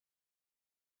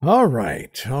All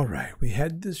right, all right. We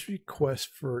had this request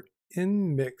for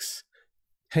Nmixx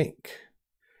Tank.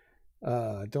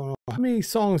 Don't know how many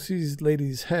songs these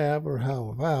ladies have or how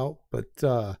about, but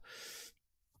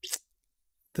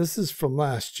this is from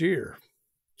last year.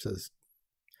 It says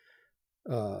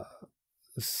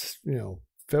this,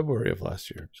 February of last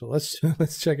year. So let's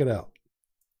let's check it out.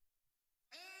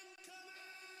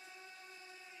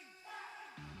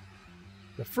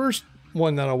 The first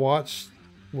one that I watched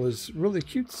was really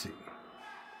cutesy.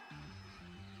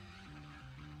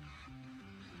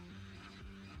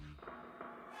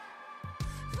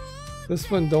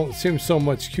 This one don't seem so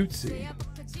much cutesy.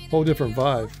 Whole different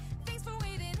vibe.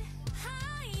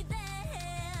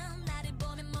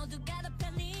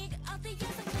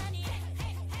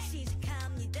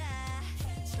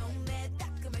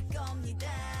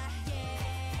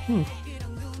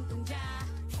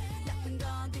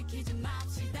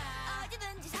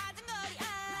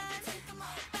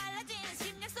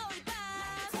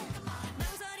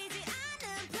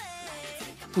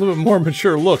 A little bit more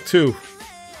mature look too.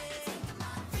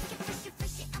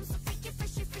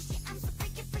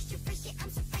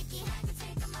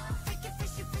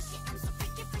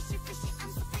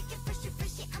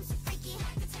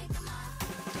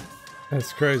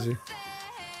 That's crazy.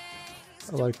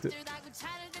 I liked it.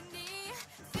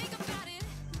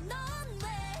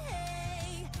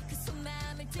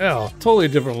 Yeah, totally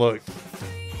different look.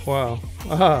 Wow.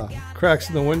 Aha, cracks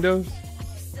in the windows.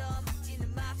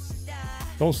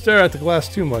 Don't stare at the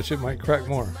glass too much, it might crack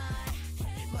more.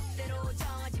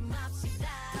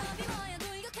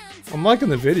 I'm liking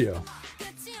the video.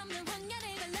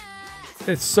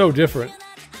 It's so different.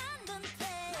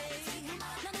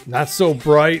 Not so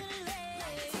bright.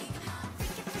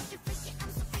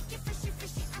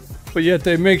 But yet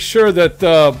they make sure that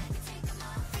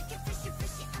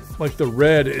like the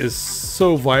red is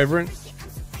so vibrant.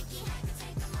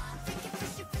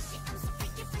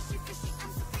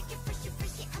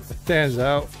 It stands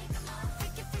out.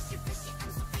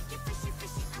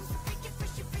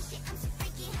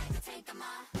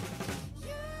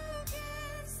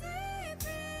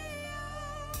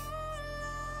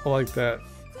 I like that.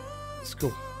 It's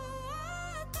cool.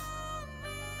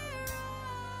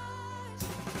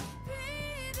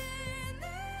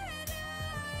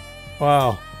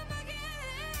 Wow.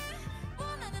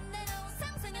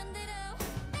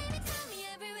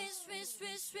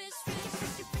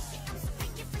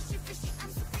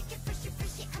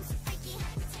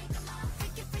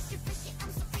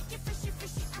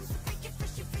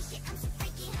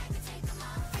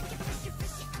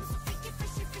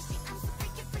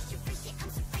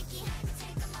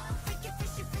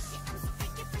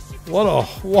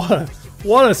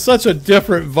 What a such a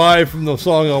different vibe from the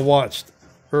song I watched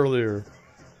earlier.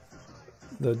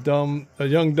 A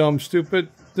young dumb stupid.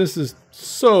 This is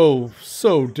so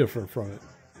different from it.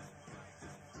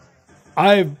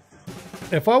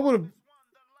 If I would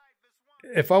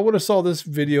have saw this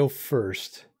video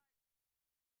first,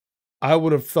 I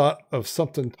would have thought of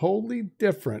something totally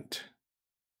different.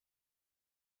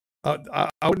 I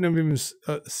wouldn't have even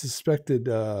suspected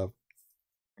the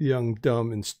young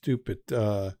dumb and stupid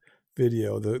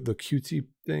video, the cutesy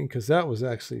thing, because that was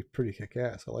actually pretty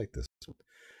kick-ass. I like this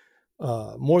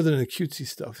one. More than the cutesy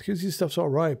stuff. The cutesy stuff's all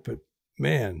right, but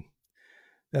man,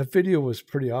 that video was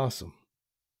pretty awesome.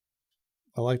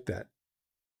 I like that.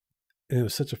 And it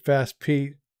was such a fast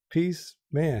piece,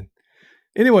 man.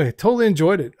 Anyway, totally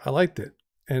enjoyed it. I liked it.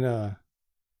 And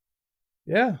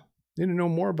yeah, need to know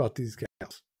more about these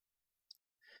gals.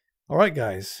 All right,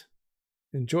 guys.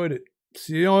 Enjoyed it.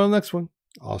 See you on the next one.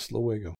 Hasta luego.